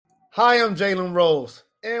Hi, I'm Jalen Rose,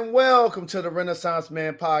 and welcome to the Renaissance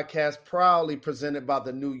Man podcast, proudly presented by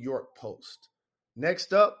the New York Post.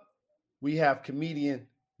 Next up, we have comedian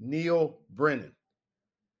Neal Brennan.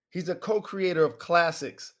 He's a co-creator of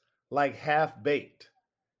classics like Half Baked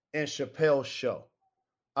and Chappelle's Show.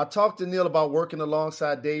 I talked to Neal about working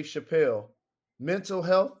alongside Dave Chappelle, mental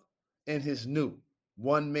health, and his new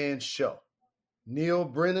one-man show, Neal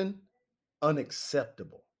Brennan,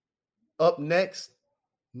 Unacceptable. Up next,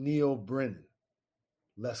 Neal Brennan.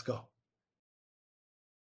 Let's go.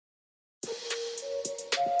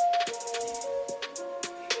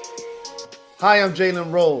 Hi, I'm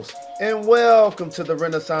Jalen Rose, and welcome to the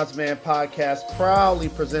Renaissance Man podcast, proudly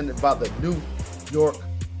presented by the New York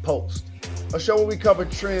Post, a show where we cover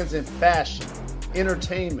trends in fashion,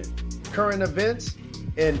 entertainment, current events,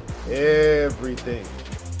 and everything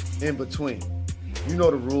in between. You know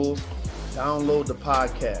the rules. Download the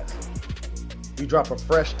podcast. We drop a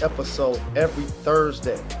fresh episode every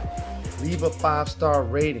Thursday. Leave a 5-star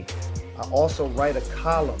rating. I also write a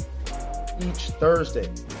column each Thursday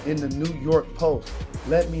in the New York Post.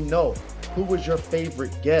 Let me know, who was your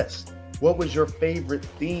favorite guest? What was your favorite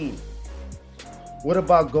theme? What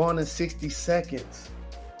about Gone in 60 Seconds?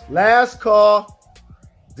 Last call.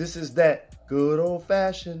 This is that good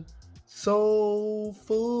old-fashioned soul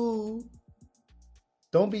food.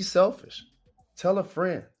 Don't be selfish. Tell a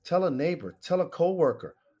friend, tell a neighbor, tell a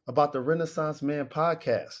coworker about the Renaissance Man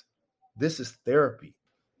podcast. This is therapy.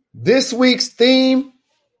 This week's theme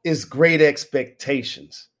is great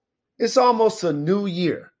expectations. It's almost a new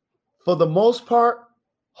year. For the most part,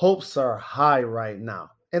 hopes are high right now,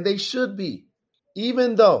 and they should be.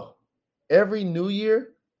 Even though every new year,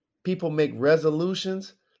 people make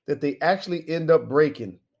resolutions that they actually end up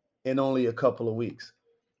breaking in only a couple of weeks.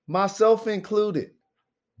 Myself included.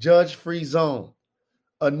 Judge-free zone.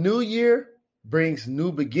 A new year brings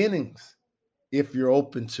new beginnings if you're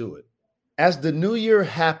open to it. As the new year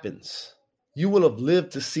happens, you will have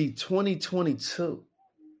lived to see 2022.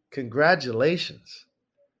 Congratulations.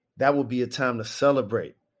 That will be a time to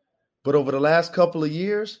celebrate. But over the last couple of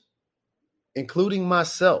years, including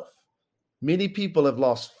myself, many people have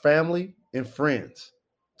lost family and friends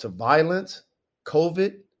to violence,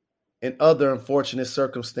 COVID, and other unfortunate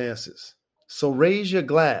circumstances. So raise your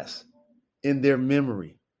glass in their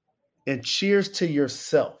memory and cheers to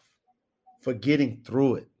yourself for getting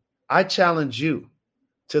through it. I challenge you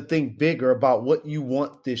to think bigger about what you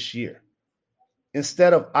want this year.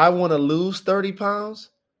 Instead of, I want to lose 30 pounds,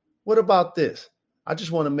 what about this? I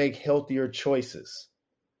just want to make healthier choices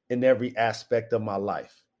in every aspect of my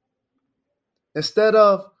life. Instead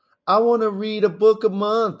of, I want to read a book a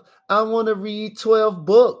month, I want to read 12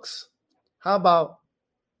 books. How about,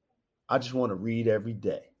 I just want to read every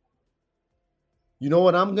day. You know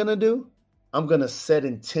what I'm going to do? I'm going to set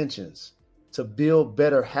intentions to build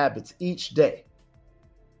better habits each day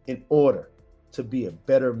in order to be a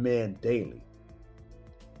better man daily.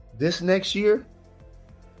 This next year,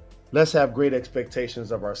 let's have great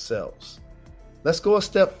expectations of ourselves. Let's go a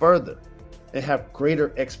step further and have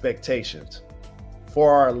greater expectations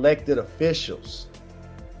for our elected officials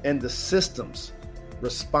and the systems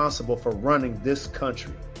responsible for running this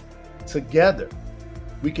country. Together,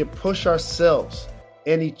 we can push ourselves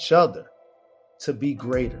and each other to be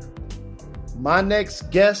greater. My next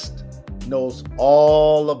guest knows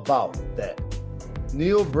all about that.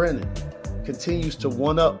 Neal Brennan continues to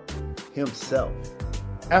one-up himself.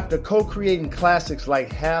 After co-creating classics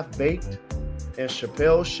like Half Baked and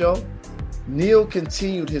Chappelle's Show, Neal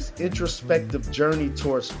continued his introspective journey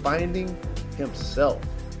towards finding himself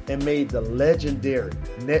and made the legendary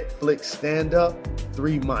Netflix stand-up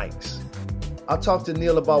 3 Mics. I talked to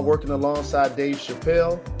Neal about working alongside Dave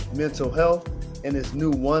Chappelle, mental health, and his new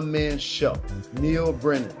one-man show, Neal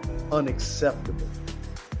Brennan, Unacceptable.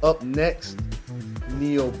 Up next,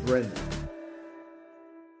 Neal Brennan.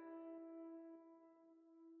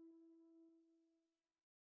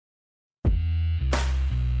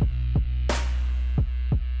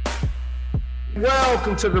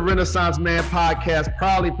 Welcome to the Renaissance Man podcast,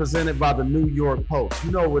 proudly presented by the New York Post. You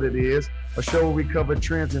know what it is, a show where we cover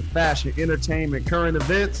trends in fashion, entertainment, current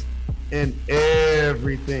events, and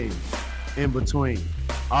everything in between.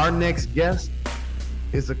 Our next guest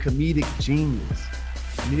is a comedic genius.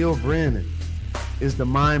 Neal Brennan is the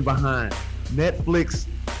mind behind Netflix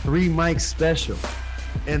 3 Mics special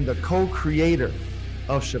and the co-creator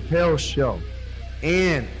of Chappelle's Show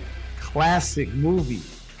and classic movie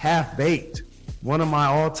Half Baked, one of my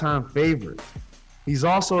all-time favorites. He's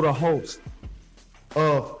also the host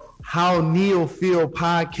of How Neal Feel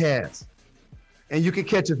podcast. And you can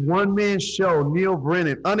catch his one-man show, Neal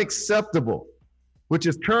Brennan, Unacceptable, which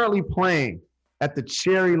is currently playing at the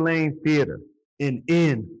Cherry Lane Theater in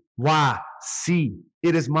NYC.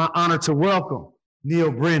 It is my honor to welcome Neal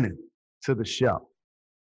Brennan to the show.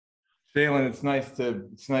 Jalen, it's nice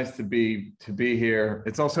to be here.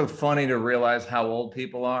 It's also funny to realize how old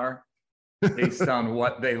people are based on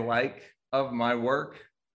what they like of my work.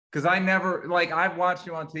 Because I never, like, I've watched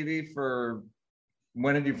you on TV for,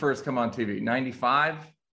 when did you first come on TV? 95?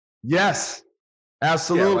 Yes,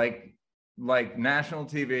 absolutely. Yeah, like national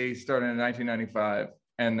TV started in 1995,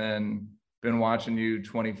 and then been watching you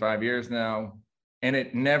 25 years now. And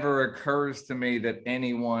it never occurs to me that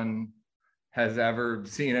anyone has ever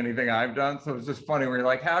seen anything I've done. So it's just funny when you're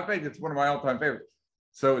like, how big? It's one of my all-time favorites.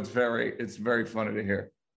 So it's very funny to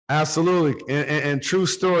hear. Absolutely. And true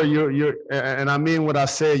story, you're and I mean what I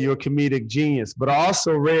said, you're a comedic genius, but I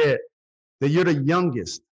also read that you're the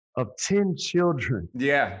youngest of 10 children.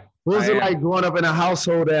 Yeah. What was it like growing up in a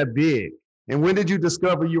household that big? And when did you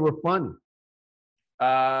discover you were funny?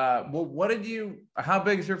 Well, how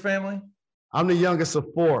big is your family? I'm the youngest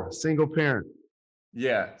of 4, single parent.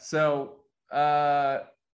 Yeah. So, yeah,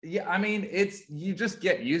 I mean, you just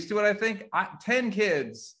get used to it. I think 10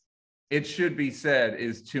 kids, it should be said,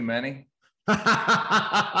 is too many. Like,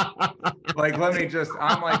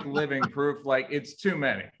 I'm like living proof. Like, it's too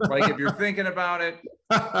many. Like, if you're thinking about it,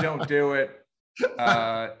 don't do it.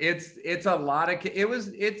 It's a lot of,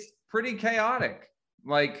 it's pretty chaotic.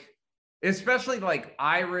 Like, especially like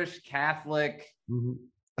Irish Catholic,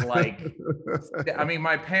 like, I mean,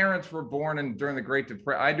 my parents were born during the Great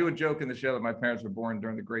Depression. I do a joke in the show that my parents were born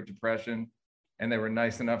during the Great Depression, and they were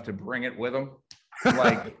nice enough to bring it with them.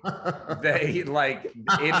 Like,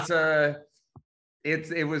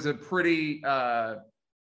 it was a pretty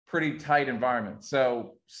tight environment.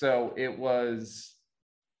 So it was,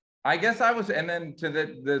 I guess I was, and then to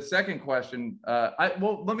the second question,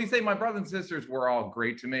 let me say my brothers and sisters were all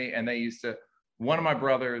great to me, and one of my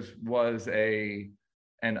brothers was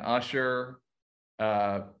an usher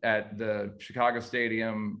at the Chicago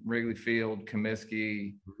Stadium, Wrigley Field,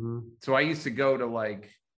 Comiskey. So I used to go to I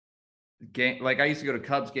used to go to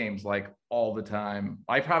Cubs games like all the time.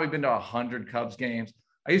 I've probably been to 100 Cubs games.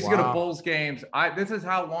 I used to go to Bulls games. This is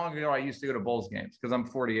how long ago I used to go to Bulls games, because I'm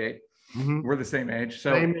 48. We're the same age.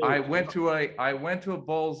 So I went to a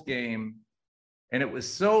Bulls game, and it was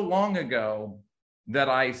so long ago that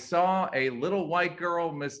I saw a little white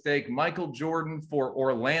girl mistake Michael Jordan for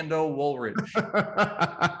Orlando Woolridge.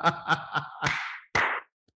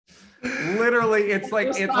 Literally, it's like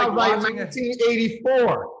watching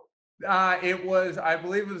 1984. I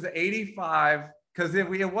believe it was 85, because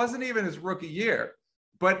it wasn't even his rookie year.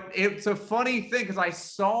 But it's a funny thing, because I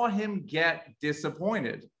saw him get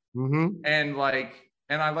disappointed. And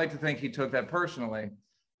I like to think he took that personally,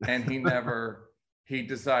 and he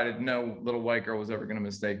decided no little white girl was ever going to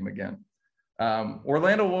mistake him again.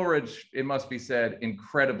 Orlando Woolridge, it must be said,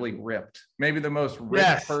 incredibly ripped. Maybe the most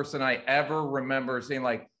ripped person I ever remember seeing.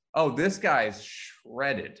 Like, oh, this guy's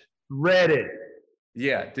shredded.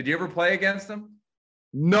 Yeah. Did you ever play against him?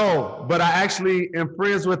 No, but I actually am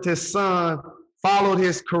friends with his son, followed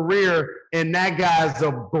his career, and that guy's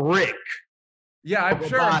a brick. Yeah, I'm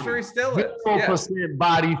sure he's still it. 0%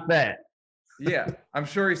 body fat. Yeah, I'm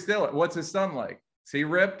sure he's still it. What's his son like? Is he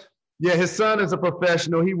ripped? Yeah, his son is a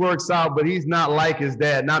professional. He works out, but he's not like his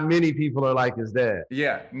dad. Not many people are like his dad.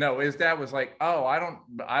 Yeah, no, his dad was like, oh, I don't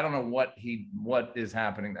know what is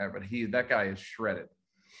happening there, but that guy is shredded.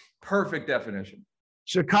 Perfect definition.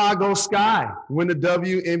 Chicago Sky win the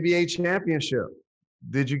WNBA championship.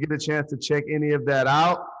 Did you get a chance to check any of that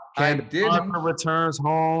out? I didn't. Parker returns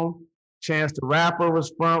home. Chance the Rapper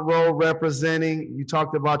was front row representing. You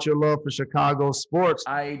talked about your love for Chicago sports.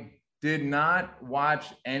 I did not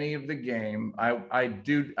watch any of the game. I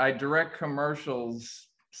direct commercials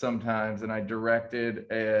sometimes, and I directed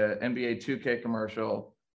a NBA 2K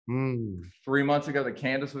commercial 3 months ago that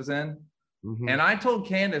Candace was in. And I told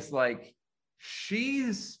Candace, like,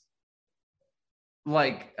 she's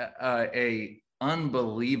like a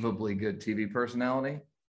unbelievably good TV personality.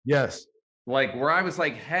 Yes. Like, where I was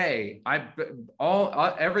like, hey,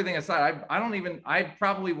 everything aside, I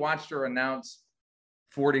probably watched her announce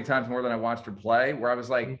 40 times more than I watched her play, where I was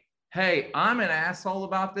like, hey, I'm an asshole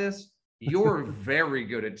about this. You're very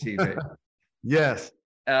good at TV. Yes.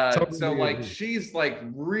 Totally. So like, she's like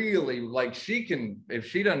really like, she can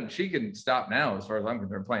stop now, as far as I'm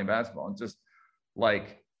concerned, playing basketball, and just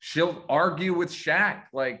like, she'll argue with Shaq,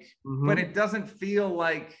 like, but it doesn't feel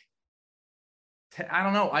like, I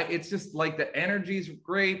don't know. It's just like the energy's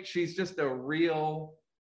great. She's just a real,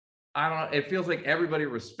 I don't know. It feels like everybody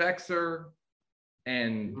respects her,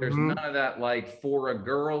 and there's none of that like for a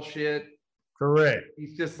girl shit. Correct.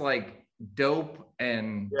 He's just like dope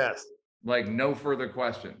and Yes. like no further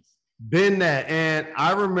questions. Been that. And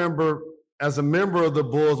I remember as a member of the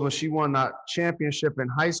Bulls, when she won that championship in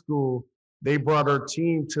high school, they brought her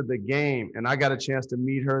team to the game. And I got a chance to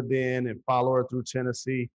meet her then and follow her through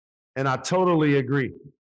Tennessee. And I totally agree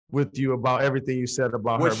with you about everything you said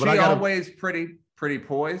about Was her. she always pretty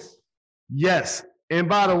poised? Yes. And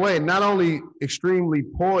by the way, not only extremely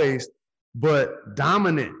poised, but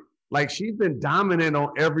dominant. Like, she's been dominant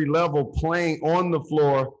on every level, playing on the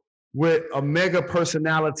floor with a mega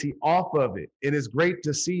personality off of it. It is great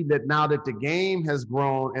to see that now that the game has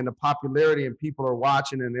grown and the popularity and people are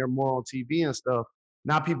watching and they're more on TV and stuff,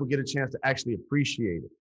 now people get a chance to actually appreciate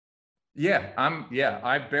it. Yeah,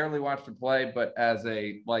 I barely watched her play, but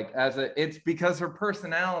it's because her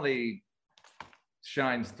personality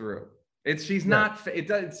shines through. It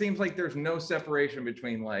seems like there's no separation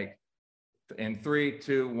between like in 3,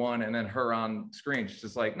 2, 1, and then her on screen. She's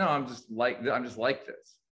just like, no, I'm just like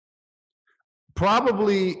this.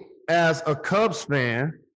 Probably as a Cubs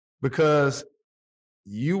fan, because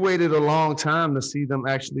you waited a long time to see them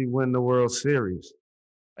actually win the World Series.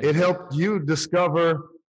 It helped you discover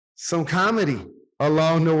some comedy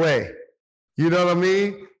along the way. You know what I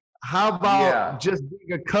mean? How about just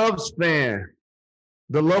being a Cubs fan?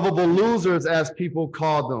 The lovable losers, as people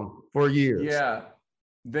called them for years. Yeah,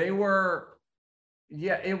 they were.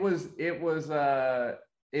 Yeah, it was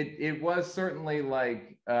certainly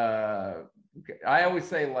like, I always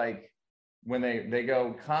say, like, when they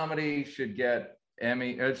go, comedy should get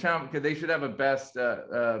Emmy, because they should have a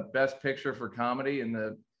best picture for comedy in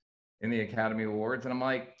the Academy Awards. And I'm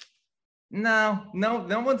like, no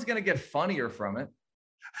one's gonna get funnier from it.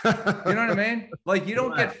 You know what I mean? Like, you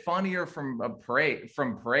don't get funnier from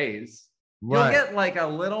praise. You'll get like a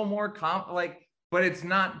little more but it's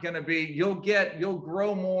not going to be, you'll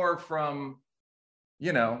grow more from,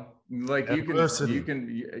 like adversity.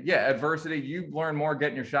 Adversity. You learn more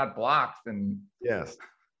getting your shot blocked than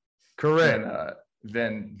correct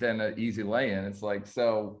than an easy lay-in. It's like,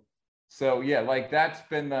 so yeah, like that's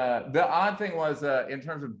been the odd thing was in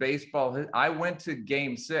terms of baseball, I went to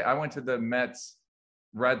Game 6. I went to the Mets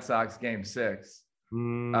Red Sox Game 6,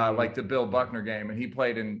 like the Bill Buckner game, and he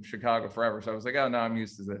played in Chicago forever. So I was like, oh no, I'm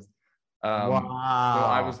used to this. Wow. So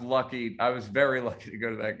I was lucky. I was very lucky to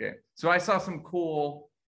go to that game. So I saw some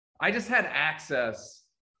cool, I just had access.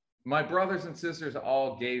 My brothers and sisters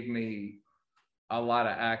all gave me a lot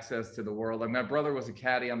of access to the world. Like, my brother was a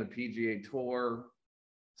caddy on the PGA Tour.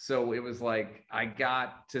 So it was like, I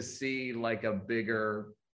got to see like a bigger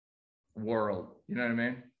world. You know what I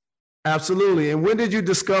mean? Absolutely. And when did you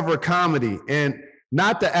discover comedy? And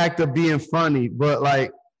not the act of being funny, but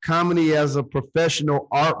like comedy as a professional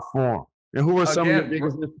art form. And who were some of your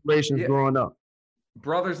biggest inspirations growing up?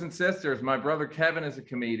 Brothers and sisters. My brother Kevin is a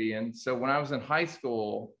comedian. So when I was in high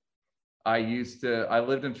school, I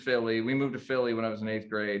lived in Philly. We moved to Philly when I was in 8th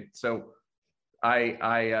grade. So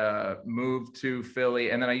I moved to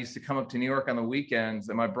Philly, and then I used to come up to New York on the weekends,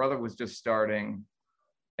 and my brother was just starting,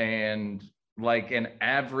 and like an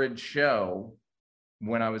average show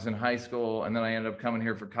when I was in high school, and then I ended up coming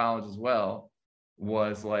here for college as well,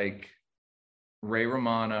 was like Ray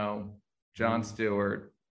Romano, Jon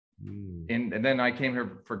Stewart, and then I came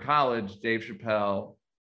here for college, Dave Chappelle,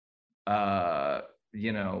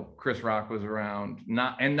 Chris Rock was around,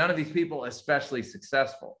 and none of these people especially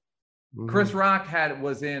successful. Chris Rock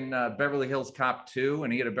was in Beverly Hills Cop 2,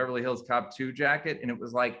 and he had a Beverly Hills Cop 2 jacket, and it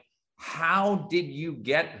was like, how did you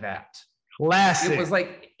get that? Classic. It was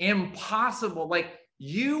like impossible. Like,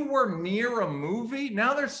 you were near a movie.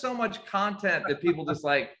 Now there's so much content that people just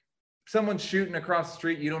like, someone's shooting across the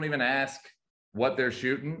street, you don't even ask what they're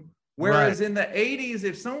shooting. Whereas in the 80s,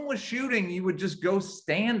 if someone was shooting, you would just go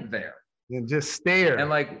stand there and just stare. And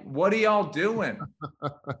like, what are y'all doing?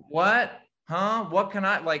 What? Huh? What can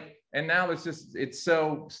I like? And now it's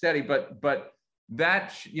so steady. But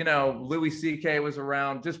that, Louis C.K. was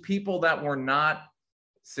around, just people that were not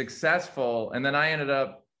successful. And then I ended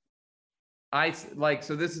up,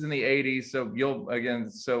 so this is in the 80s. So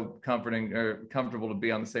so comforting or comfortable to be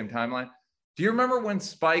on the same timeline. Do you remember when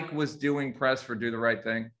Spike was doing press for Do the Right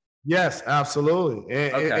Thing? Yes, absolutely.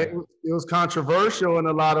 It was controversial in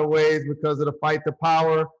a lot of ways because of the fight to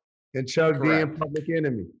power and Chuck being Public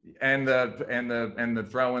Enemy. And the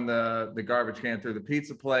throwing the garbage can through the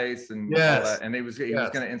pizza place and all that. And he was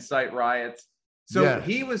going to incite riots. So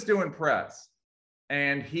he was doing press,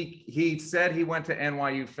 and he said he went to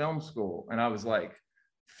NYU Film School, and I was like,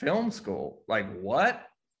 film school? Like, what?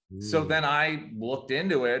 So then I looked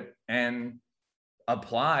into it and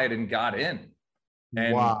applied and got in.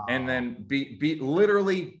 and Wow. and then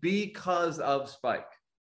literally because of Spike.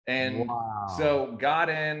 And so got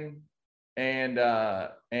in and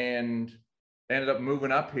ended up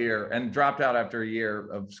moving up here and dropped out after a year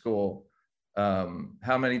of school.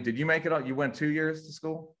 How many did you make it up? You went 2 years to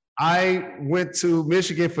school? I went to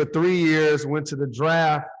Michigan for 3 years, went to the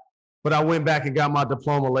draft, but I went back and got my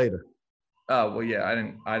diploma later. Oh, well, yeah, I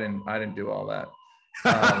didn't do all that.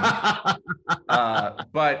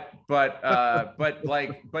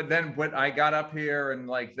 But then when I got up here and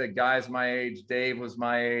like the guys my age, Dave was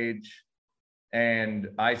my age, and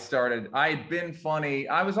I'd been funny.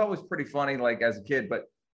 I was always pretty funny, like as a kid, but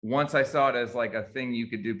once I saw it as like a thing you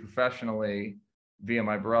could do professionally via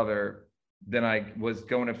my brother, then I was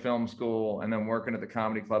going to film school and then working at the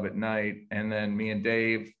comedy club at night. And then me and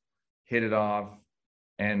Dave hit it off,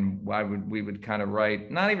 and we would kind of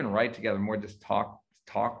not even write together, more just talk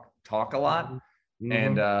a lot. Mm-hmm.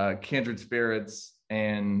 And kindred spirits,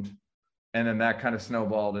 and then that kind of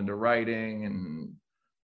snowballed into writing and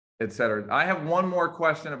etc. I have one more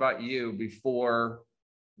question about you before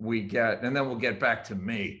and then we'll get back to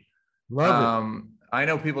me. Love it. I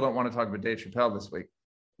know people don't want to talk about Dave Chappelle this week.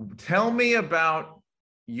 Tell me about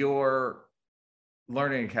your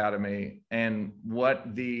learning academy and what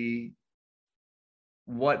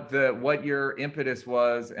your impetus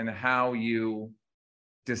was and how you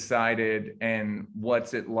decided, and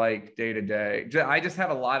what's it like day to day. I just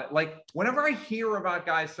have a lot of, like, whenever I hear about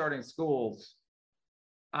guys starting schools,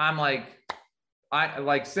 I'm like, I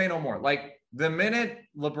like say no more. Like the minute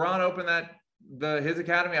LeBron opened his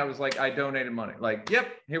academy, I was like, I donated money. Like, yep,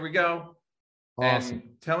 here we go. Awesome. And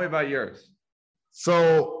tell me about yours.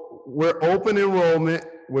 So we're open enrollment,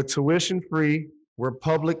 we're tuition free, we're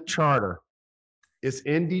public charter. It's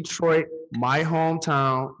in Detroit, my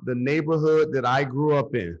hometown, the neighborhood that I grew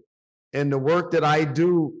up in. And the work that I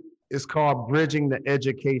do is called Bridging the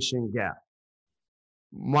Education Gap.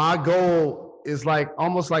 My goal is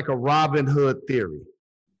almost like a Robin Hood theory.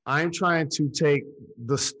 I'm trying to take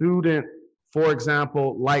the student, for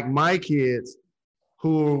example, like my kids,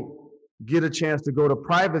 who get a chance to go to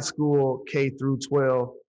private school, K through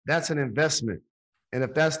 12, that's an investment. And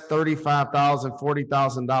if that's $35,000,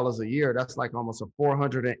 $40,000 a year, that's like almost a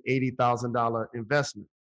 $480,000 investment.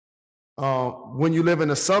 When you live in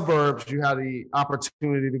the suburbs, you have the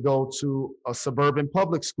opportunity to go to a suburban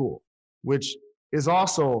public school, which is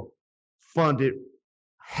also funded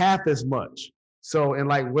half as much. So in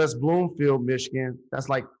like West Bloomfield, Michigan, that's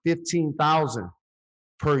like $15,000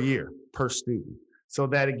 per year per student. So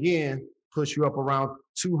that again puts you up around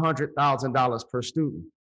 $200,000 per student.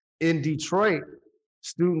 In Detroit,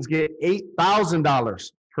 students get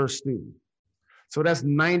 $8,000 per student. So that's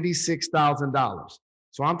 $96,000.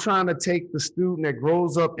 So I'm trying to take the student that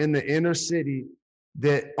grows up in the inner city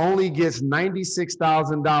that only gets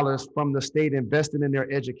 $96,000 from the state invested in their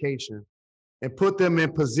education and put them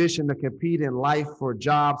in position to compete in life for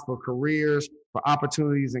jobs, for careers, for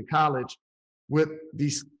opportunities in college with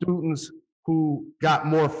these students who got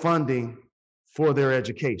more funding for their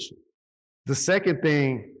education. The second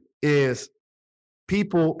thing is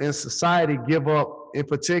people in society give up, in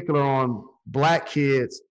particular on Black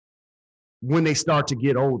kids, when they start to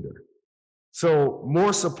get older. So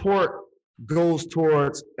more support goes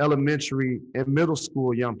towards elementary and middle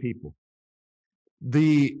school young people.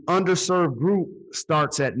 The underserved group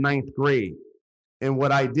starts at 9th grade. And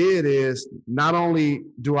what I did is, not only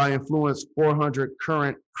do I influence 400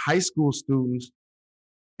 current high school students,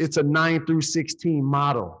 it's a 9 through 16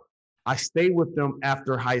 model. I stay with them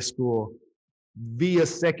after high school via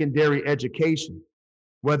secondary education,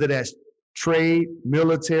 whether that's trade,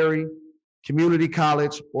 military, community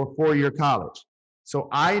college, or four-year college. So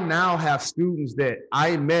I now have students that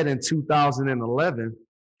I met in 2011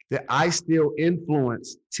 that I still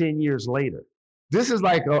influence 10 years later. This is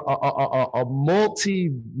like a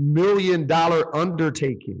multi-million-dollar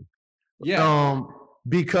undertaking. Yeah.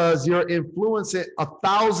 Because you're influencing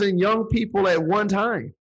 1,000 young people at one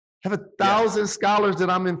time. I have 1,000 scholars that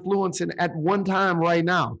I'm influencing at one time right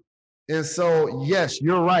now. And so, yes,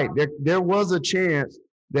 you're right. There was a chance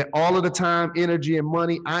that all of the time, energy, and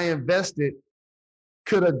money I invested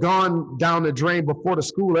could have gone down the drain before the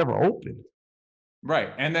school ever opened. Right.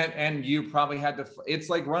 And you probably had to, it's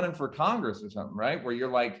like running for Congress or something, right? Where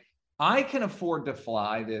you're like, I can afford to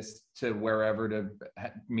fly this to wherever to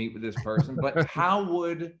meet with this person, but how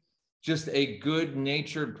would just a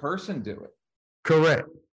good-natured person do it? Correct.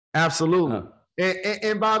 Absolutely.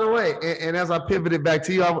 And by the way, and as I pivoted back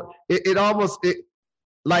to you,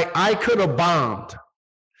 like I could have bombed.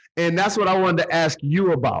 And that's what I wanted to ask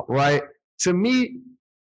you about, right? To me,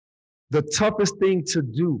 the toughest thing to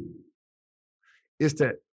do is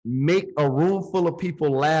to make a room full of people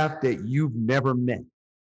laugh that you've never met.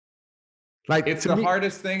 Like, it's the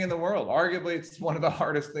hardest thing in the world. Arguably, it's one of the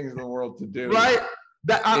hardest things in the world to do. Right?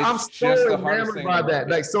 I'm so enamored by that.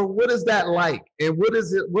 Like, so what is that like? And what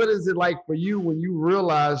is it like for you when you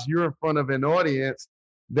realize you're in front of an audience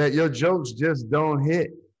that your jokes just don't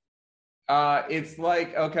hit? It's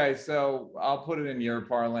like, okay, so I'll put it in your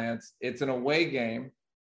parlance. It's an away game.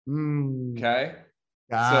 Okay.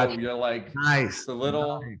 Gotcha. So you're like, nice. It's a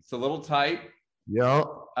little tight. Yep.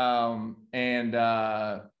 And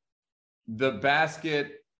the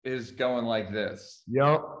basket is going like this.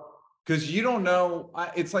 Yep. Because you don't know,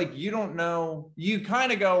 it's like you don't know, you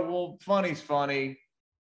kind of go, well, funny's funny,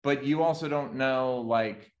 but you also don't know,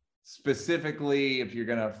 like, specifically if you're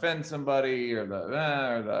going to offend somebody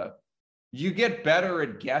or you get better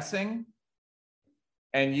at guessing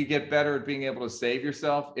and you get better at being able to save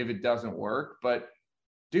yourself if it doesn't work. But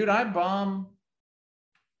dude, I bomb.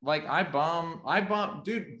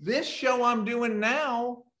 Dude, this show I'm doing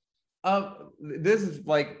now, this is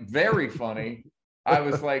like very funny. I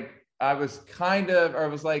was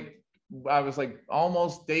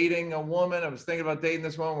almost dating a woman. I was thinking about dating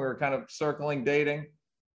this woman. We were kind of circling dating.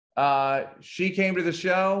 She came to the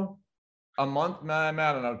show a month, I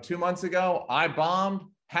don't know, 2 months ago. I bombed,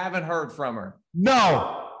 haven't heard from her.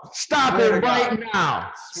 No, stop it right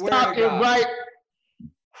now. Stop it right.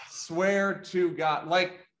 Swear to God.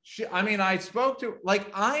 Like, I spoke to, like,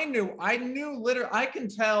 I knew literally, I can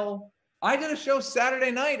tell. I did a show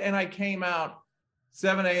Saturday night and I came out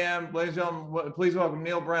 7 a.m. Ladies and gentlemen, please welcome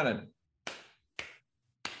Neil Brennan.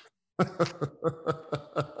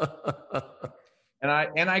 And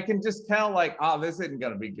I can just tell, like, oh, this isn't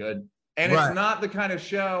going to be good. And It's not the kind of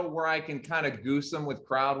show where I can kind of goose them with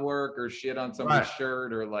crowd work or shit on somebody's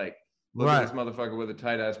shirt or like, look at this motherfucker with the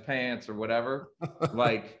tight ass pants or whatever.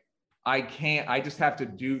 Like, I can't, I just have to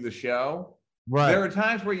do the show. Right. There are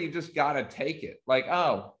times where you just got to take it. Like,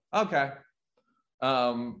 oh, okay.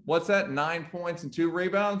 What's that? 9 points and 2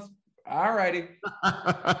 rebounds. All righty.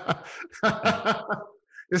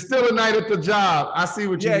 It's still a night at the job. I see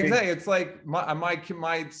what you mean. Yeah, exactly. It's like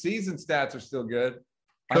my season stats are still good.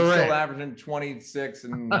 Correct. I'm still averaging 26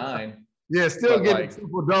 and 9. Yeah, still getting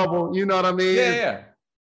triple double. You know what I mean?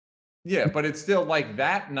 Yeah, but it's still like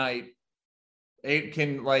that night. It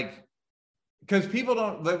can, like, because people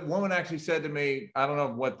don't. The woman actually said to me, I don't know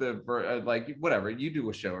what like, whatever. You do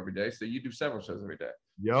a show every day, so you do several shows every day.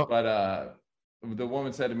 Yep. But the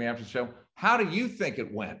woman said to me after the show, "How do you think it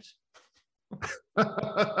went?"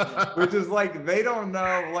 Which is like, they don't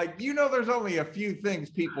know. Like, there's only a few things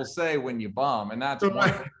people say when you bomb, and that's one.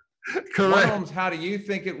 Correct. One of them's, how do you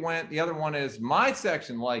think it went? The other one is, my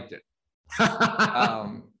section liked it.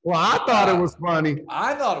 Well, I thought it was funny.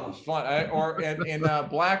 I thought it was fun. Or in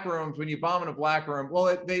black rooms, when you bomb in a black room, well,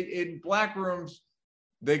 in black rooms,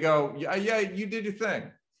 they go, yeah, you did your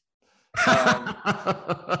thing.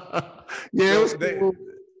 Yeah, it was cool.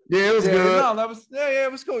 Yeah, it was good. No, that was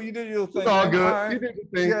it was cool. You did your thing. It's all good. Right. You did your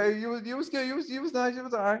thing. Yeah, you was good. You was nice. It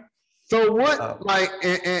was all right. So what,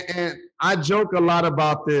 and I joke a lot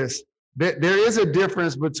about this. There is a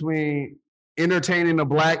difference between entertaining a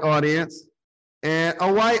black audience and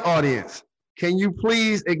a white audience. Can you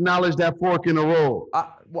please acknowledge that fork in the road?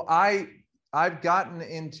 I've gotten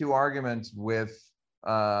into arguments with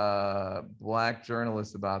black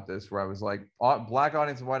journalists about this, where I was like, black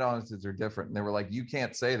audience and white audiences are different, and they were like, you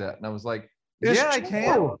can't say that, and I was like, yeah, I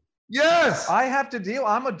can. Yes, I have to deal.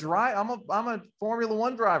 I'm a Formula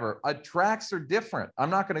One driver. Tracks are different. I'm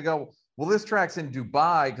not going to go, well, this track's in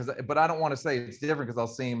Dubai, but I don't want to say it's different because I'll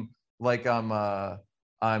seem like I'm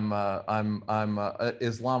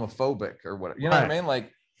Islamophobic or whatever. You know what I mean? Like,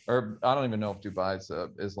 or I don't even know if Dubai is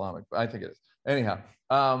Islamic, but I think it is. Anyhow,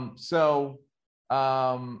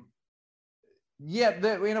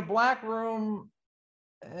 in a black room,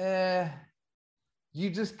 you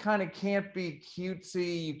just kind of can't be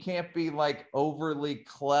cutesy. You can't be like overly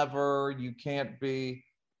clever. You can't be.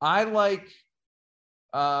 I like,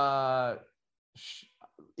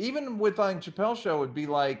 even with on Chappelle's show, would be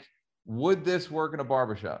like, would this work in a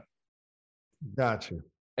barbershop? Gotcha.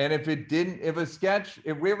 And if it didn't, if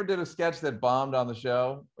we ever did a sketch that bombed on the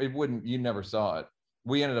show, it wouldn't, you never saw it.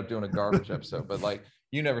 We ended up doing a garbage episode, but like,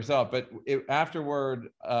 you never saw it. But afterward,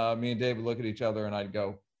 me and Dave would look at each other and I'd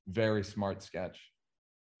go, very smart sketch.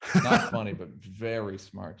 Not funny, but very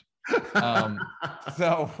smart.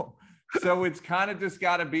 So it's kind of just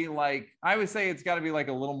got to be like, I would say it's got to be like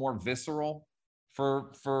a little more visceral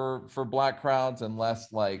for black crowds, and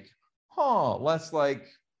less like, less like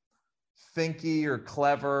thinky or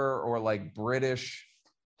clever or like British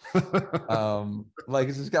Like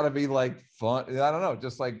it's just got to be like fun. I don't know,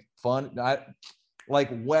 just like fun, like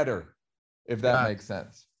wetter, if that makes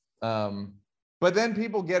sense. But then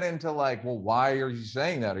people get into like, well, why are you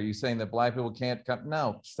saying that? Are you saying that Black people can't come?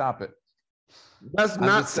 No, stop it. That's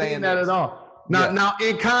not saying that at all. Now,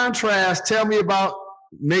 in contrast, tell me about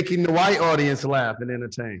making the white audience laugh and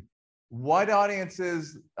entertain. White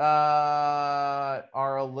audiences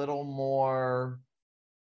are a little more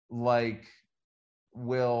like,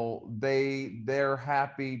 they're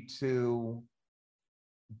happy to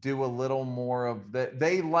do a little more of that.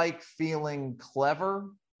 They like feeling clever,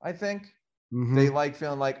 I think. Mm-hmm. They like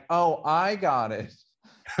feeling like, oh, I got it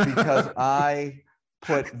because I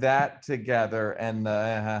put that together and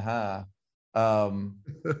and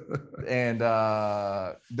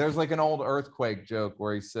there's like an old Earthquake joke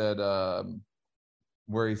where he said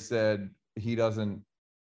he doesn't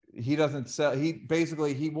sell,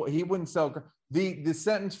 he wouldn't sell. The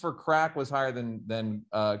sentence for crack was higher than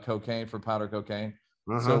cocaine, for powder cocaine.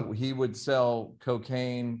 So he would sell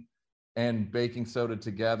cocaine and baking soda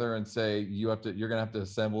together and say, you're gonna have to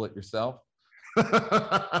assemble it yourself. But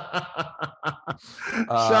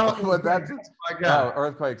that's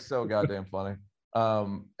Earthquake's so goddamn funny.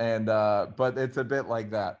 But it's a bit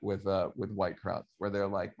like that with white crowds where they're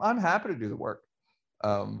like, I'm happy to do the work.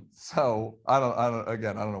 So I don't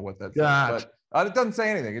know what that's like, but it doesn't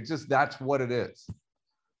say anything. It's just, that's what it is.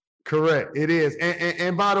 Correct. It is.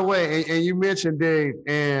 And by the way, and you mentioned Dave,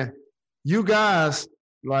 and you guys,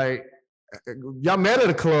 like, y'all met at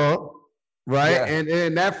a club, right? Yeah.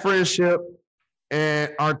 And that friendship and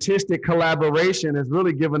artistic collaboration has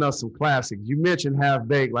really given us some classics. You mentioned Half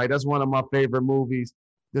Baked, like that's one of my favorite movies.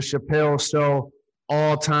 The Chappelle Show,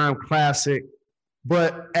 all-time classic.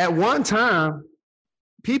 But at one time,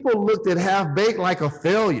 people looked at Half Baked like a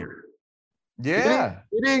failure. Yeah.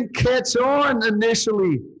 It didn't catch on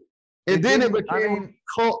initially. And then it became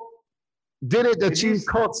cult. Did it achieve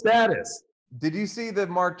cult status? Did you see the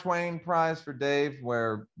Mark Twain Prize for Dave,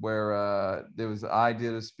 where there was, I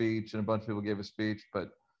did a speech and a bunch of people gave a speech, but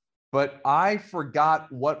I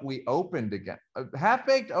forgot what we opened against. Half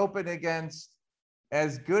Baked opened against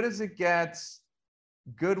As Good as It Gets,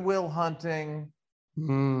 Good Will Hunting,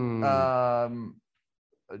 007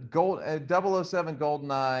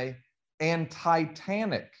 Goldeneye, and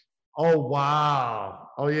Titanic. Oh wow!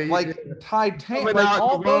 Oh yeah, like Titanic. Like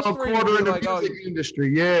all those three in the music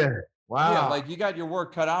industry. Yeah. Wow. Yeah, like you got your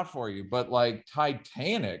work cut out for you, but like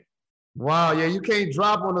Titanic. Wow, yeah, you can't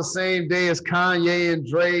drop on the same day as Kanye and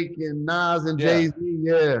Drake and Nas and Jay-Z.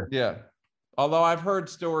 Yeah. Yeah. Although I've heard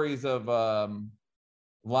stories of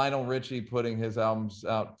Lionel Richie putting his albums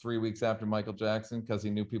out 3 weeks after Michael Jackson because he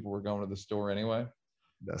knew people were going to the store anyway.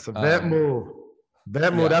 That's a bet move.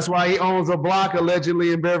 Bet move. Yeah. That's why he owns a block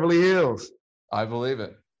allegedly in Beverly Hills. I believe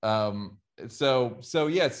it. So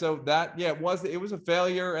that, it was a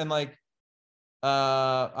failure. And like,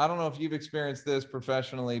 I don't know if you've experienced this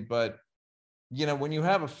professionally, but you know, when you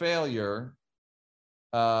have a failure,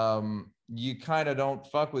 you kind of don't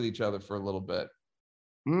fuck with each other for a little bit.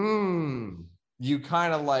 You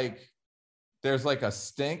kind of like, there's like a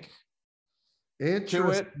stink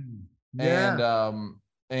to it. Yeah.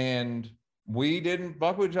 And we didn't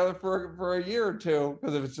fuck with each other for a year or two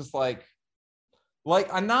because it was just like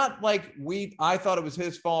I'm not like I thought it was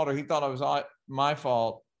his fault or he thought it was my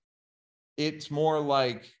fault. It's more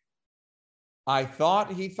like I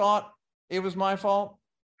thought he thought it was my fault.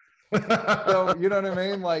 So you know what I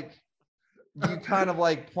mean? Like you kind of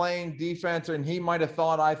like playing defense, and he might have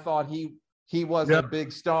thought I thought he wasn't a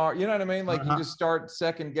big star. You know what I mean? Like you just start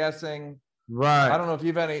second guessing. Right. I don't know if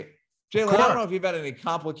you've had any, Jalen, I don't know if you've had any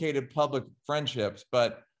complicated public friendships,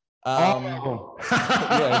 but yeah,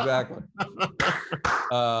 exactly.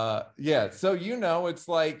 Yeah. So, you know, it's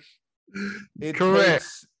like,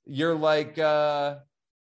 you're like,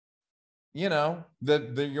 you know,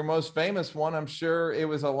 your most famous one, I'm sure it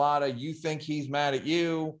was a lot of, you think he's mad at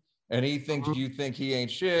you and he thinks you think he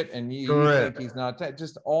ain't shit and you think he's not,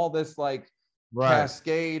 just all this like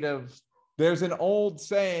cascade of, there's an old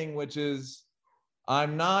saying, which is,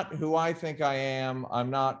 I'm not who I think I am.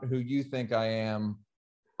 I'm not who you think I am.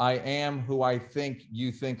 I am who I think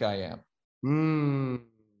you think I am.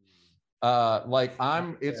 Like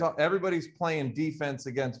everybody's playing defense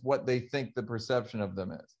against what they think the perception of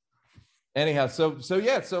them is. Anyhow, so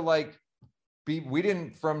like we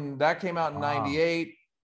didn't, from that came out in 98.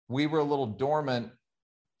 We were a little dormant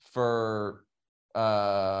for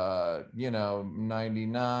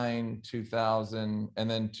 99, 2000,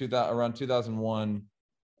 and then around 2001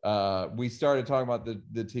 we started talking about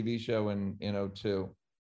the TV show in 2002.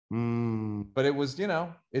 But it was,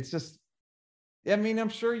 it's just I mean, I'm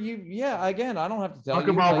sure again, I don't have to tell Talk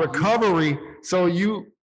you. about like, recovery. So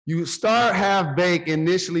you start Half Baked.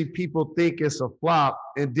 Initially, people think it's a flop,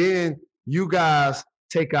 and then you guys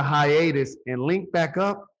take a hiatus and link back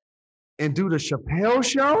up and do the Chappelle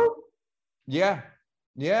Show. Yeah.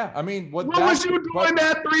 I mean, what was you doing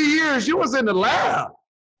that 3 years? You was in the lab.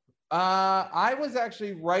 I was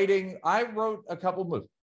actually writing. I wrote a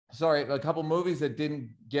couple movies that didn't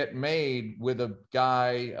get made with a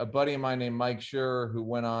buddy of mine named Mike Schur, who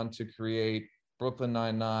went on to create Brooklyn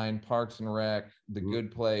Nine-Nine, Parks and Rec, The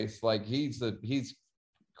Good Place. Like he's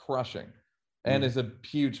crushing, and is a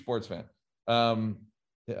huge sports fan.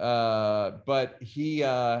 But he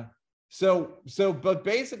but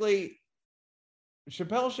basically,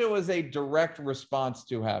 Chappelle Show is a direct response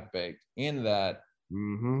to Half Baked in that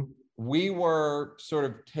we were sort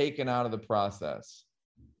of taken out of the process,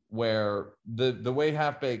 where the way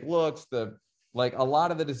Half Baked looks, a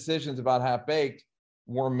lot of the decisions about Half Baked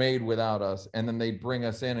were made without us, and then they bring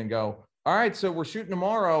us in and go, all right, so we're shooting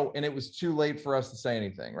tomorrow, and it was too late for us to say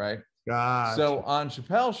anything, right? Gotcha. So on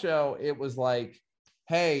Chappelle Show, it was like,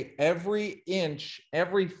 hey, every inch,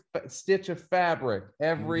 every stitch of fabric,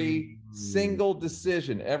 every single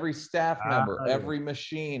decision, every staff member, every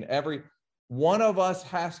machine, every one of us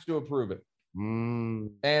has to approve it.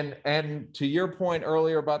 And to your point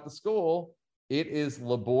earlier about the school, it is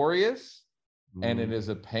laborious and it is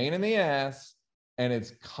a pain in the ass, and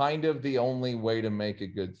it's kind of the only way to make a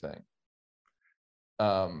good thing.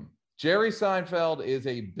 Jerry Seinfeld is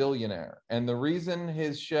a billionaire, and the reason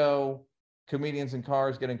his show Comedians in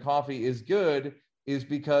Cars Getting Coffee is good is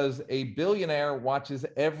because a billionaire watches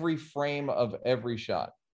every frame of every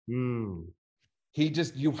shot. You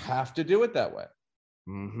have to do it that way.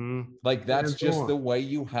 Like that's just the way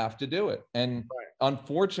you have to do it. And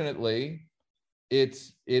unfortunately,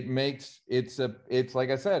 it's like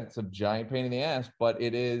I said, it's a giant pain in the ass, but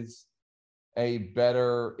it is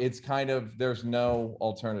there's no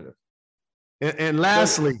alternative. And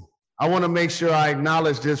lastly, I want to make sure I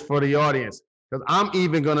acknowledge this for the audience, because I'm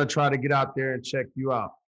even going to try to get out there and check you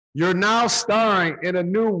out. You're now starring in a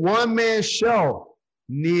new one-man show,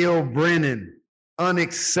 Neil Brennan,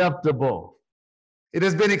 Unacceptable. It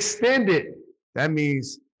has been extended. That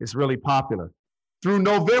means it's really popular. Through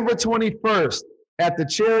November 21st at the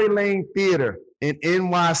Cherry Lane Theater in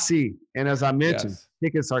NYC. And as I mentioned,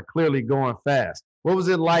 tickets are clearly going fast. What was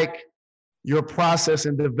it like, your process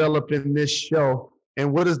in developing this show?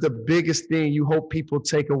 And what is the biggest thing you hope people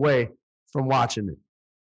take away from watching it?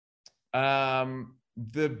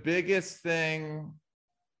 The biggest thing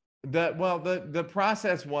the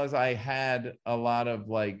process was, I had a lot of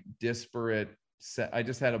disparate, I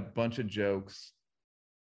just had a bunch of jokes.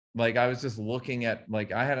 Like I was just looking at,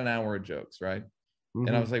 I had an hour of jokes, right?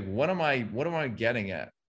 And I was like, what am I getting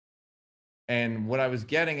at? And what I was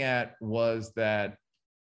getting at was that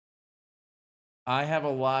I have a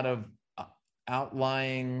lot of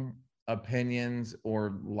outlying opinions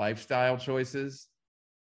or lifestyle choices,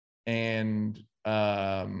 and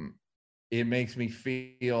it makes me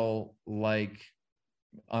feel like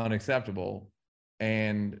unacceptable.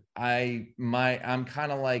 And I'm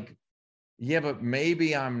kind of like, yeah, but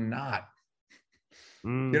maybe I'm not. You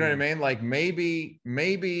know what I mean? Like maybe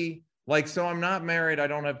so I'm not married, I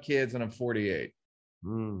don't have kids, and I'm 48.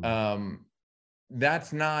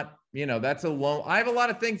 That's not, that's I have a lot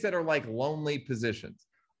of things that are like lonely positions.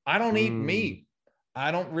 I don't eat meat.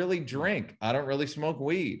 I don't really drink. I don't really smoke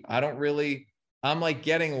weed. I'm like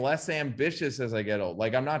getting less ambitious as I get old.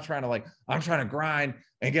 Like I'm not trying to I'm trying to grind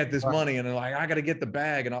and get this money, and I got to get the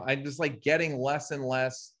bag, and I'm just like getting less and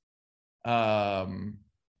less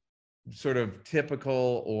sort of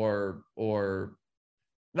typical or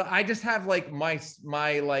I just have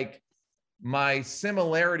my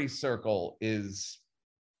similarity circle is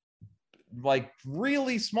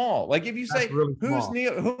really small. Like if you say really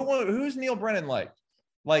who's Neil Brennan like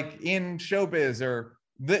in showbiz, or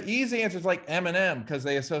the easy answer is Eminem, because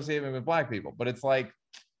they associate him with black people. But it's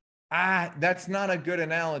that's not a good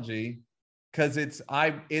analogy, because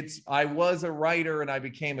I was a writer and I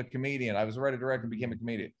became a comedian. I was a writer director and became a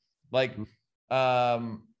comedian. I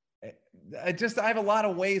have a lot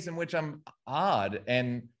of ways in which I'm odd,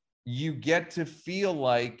 and you get to feel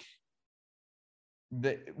like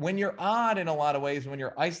that when you're odd in a lot of ways, when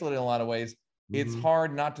you're isolated in a lot of ways, it's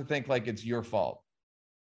hard not to think like it's your fault.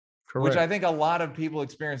 Correct. Which I think a lot of people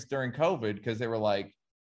experienced during COVID, because they were like,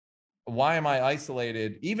 why am I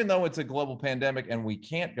isolated? Even though it's a global pandemic and we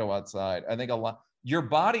can't go outside, I think your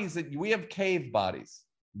bodies, we have cave bodies.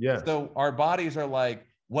 Yeah. So our bodies are like,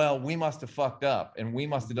 well, we must have fucked up and we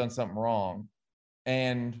must have done something wrong.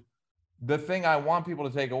 And the thing I want people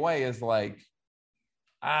to take away is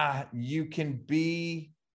we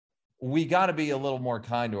got to be a little more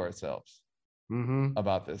kind to ourselves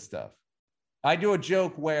about this stuff. I do a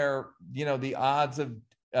joke where, the odds of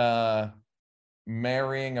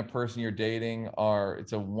marrying a person you're dating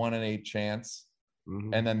it's a 1 in 8 chance.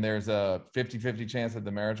 And then there's a 50-50 chance that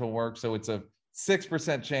the marriage will work. So it's a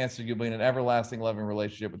 6% chance that you'll be in an everlasting loving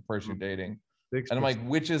relationship with the person you're dating. 6%. And I'm like,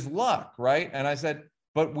 which is luck, right? And I said,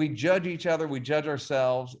 but we judge each other, we judge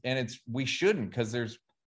ourselves, and we shouldn't, because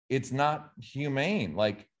it's not humane.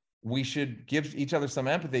 Like, we should give each other some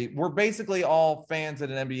empathy. We're basically all fans at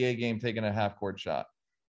an NBA game taking a half-court shot.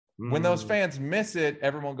 When those fans miss it,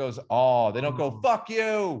 everyone goes, oh, they don't go, fuck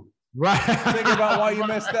you. Right. Think about why you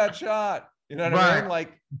missed that shot. You know what I mean?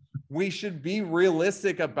 Like, we should be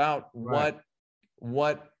realistic about what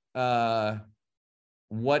our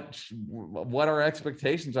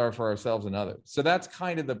expectations are for ourselves and others. So that's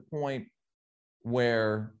kind of the point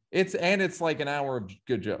where it's like an hour of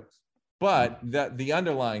good jokes, but the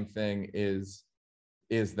underlying thing is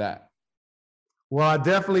that. Well, I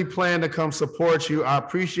definitely plan to come support you. I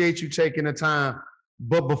appreciate you taking the time.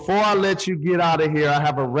 But before I let you get out of here, I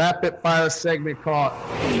have a rapid fire segment called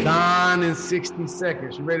Don in 60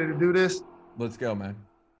 Seconds. You ready to do this? Let's go, man.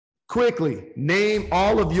 Quickly, name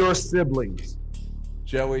all of your siblings.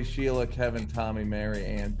 Joey, Sheila, Kevin, Tommy, Mary,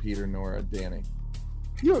 Ann, Peter, Nora, Danny.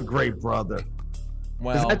 You're a great brother.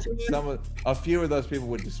 Well, a few of those people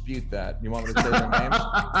would dispute that. You want me to say their names?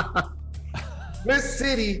 Which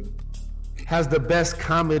city has the best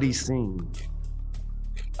comedy scene?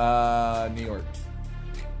 New York.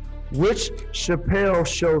 Which Chappelle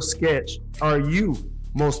Show sketch are you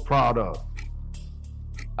most proud of?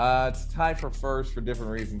 It's tied for first for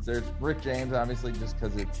different reasons. There's Rick James, obviously, just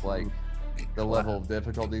because it's like the level of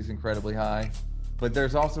difficulty is incredibly high. But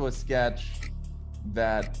there's also a sketch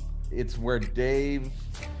that it's where Dave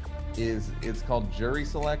it's called Jury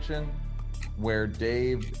Selection, where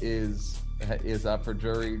Dave is up for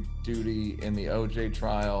jury duty in the OJ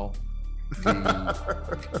trial,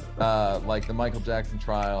 like the Michael Jackson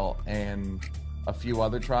trial, and a few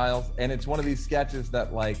other trials. And it's one of these sketches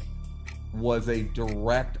that like was a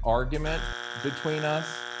direct argument between us,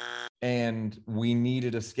 and we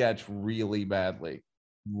needed a sketch really badly.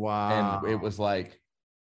 Wow. And it was like,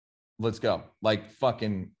 let's go. Like,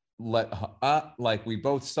 fucking like we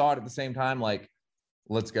both saw it at the same time, like,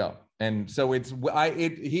 let's go. And so he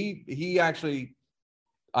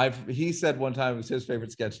said one time it was his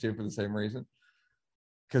favorite sketch too, for the same reason,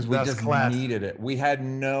 because we just needed it. We had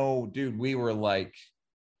we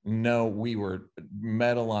were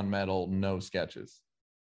metal on metal, no sketches.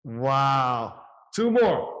 Wow. Two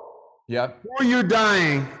more. Yep. Who are you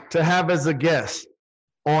dying to have as a guest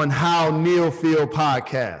on How Neil Feel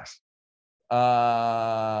podcast?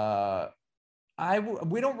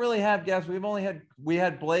 We don't really have guests. We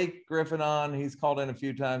had Blake Griffin on. He's called in a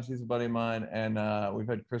few times. He's a buddy of mine. And we've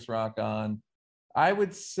had Chris Rock on. I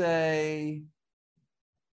would say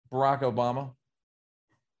Barack Obama.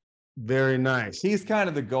 Very nice. He's kind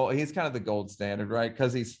of the gold standard, right?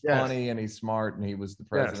 Because he's funny and he's smart, and he was the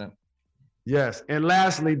president. Yes. And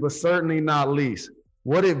lastly, but certainly not least,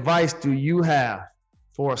 what advice do you have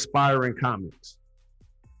for aspiring comics?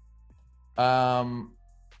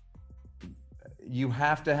 You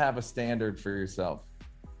have to have a standard for yourself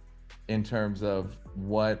in terms of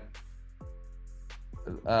what's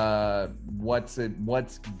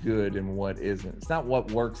good and what isn't. It's not what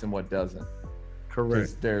works and what doesn't.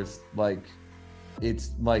 Correct. There's like,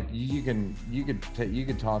 it's like you can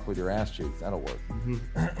talk with your ass cheeks. That'll work.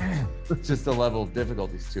 Mm-hmm. It's just the level of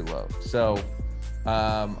difficulty is too low. So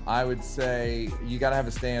I would say you got to have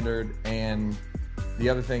a standard. And the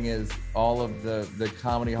other thing is all of the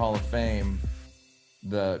Comedy Hall of Fame,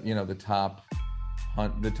 the top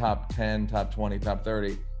 10, top 20, top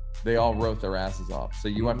 30, they all wrote their asses off. So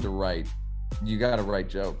you have to write. You got to write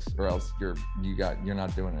jokes, or else you're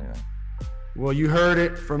not doing anything. Well, you heard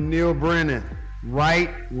it from Neal Brennan. Write.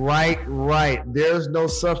 There's no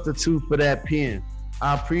substitute for that pen.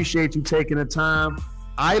 I appreciate you taking the time.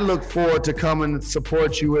 I look forward to coming and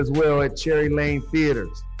support you as well at Cherry Lane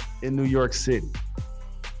Theaters in New York City.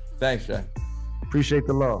 Thanks, Jay. Appreciate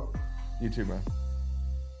the love. You too, man.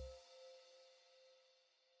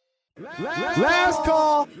 Last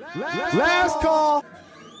call.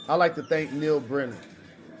 I'd like to thank Neal Brennan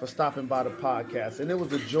for stopping by the podcast, and it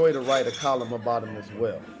was a joy to write a column about him as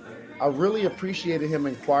well. I really appreciated him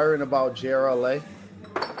inquiring about JRLA.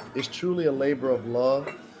 It's truly a labor of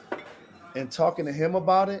love, and talking to him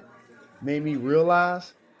about it made me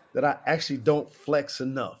realize that I actually don't flex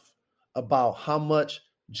enough about how much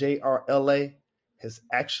JRLA has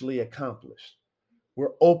actually accomplished.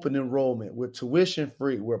 We're open enrollment. We're tuition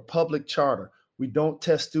free. We're public charter. We don't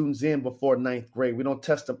test students in before 9th grade. We don't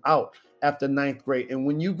test them out after 9th grade. And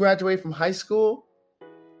when you graduate from high school,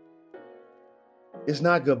 it's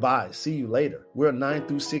not goodbye. See you later. We're a 9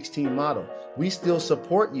 through 16 model. We still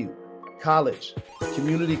support you. College,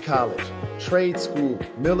 community college, trade school,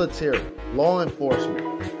 military, law enforcement.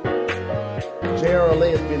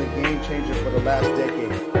 JRLA has been a game changer for the last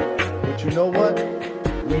decade. But you know what?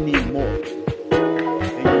 We need more.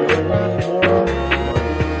 And you know what we need more of? Money.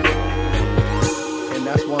 And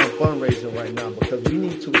that's why I'm fundraising right now, because we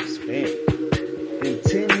need to expand. In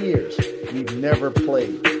 10 years, we've never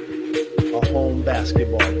played a home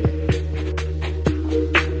basketball game.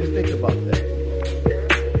 Just think about that.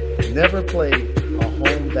 Never played a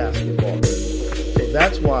home basketball game. So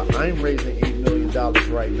that's why I'm raising $8 million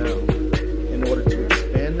right now. In order to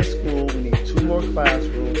expand the school, we need 2 more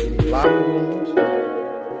classrooms, we need locker rooms,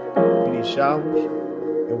 we need showers,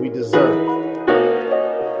 and we deserve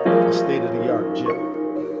a state-of-the-art gym.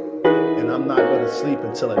 And I'm not going to sleep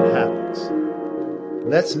until it happens.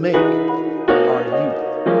 Let's make our youth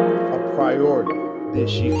a priority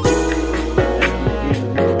this year.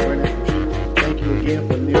 Thank you again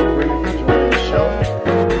for Neil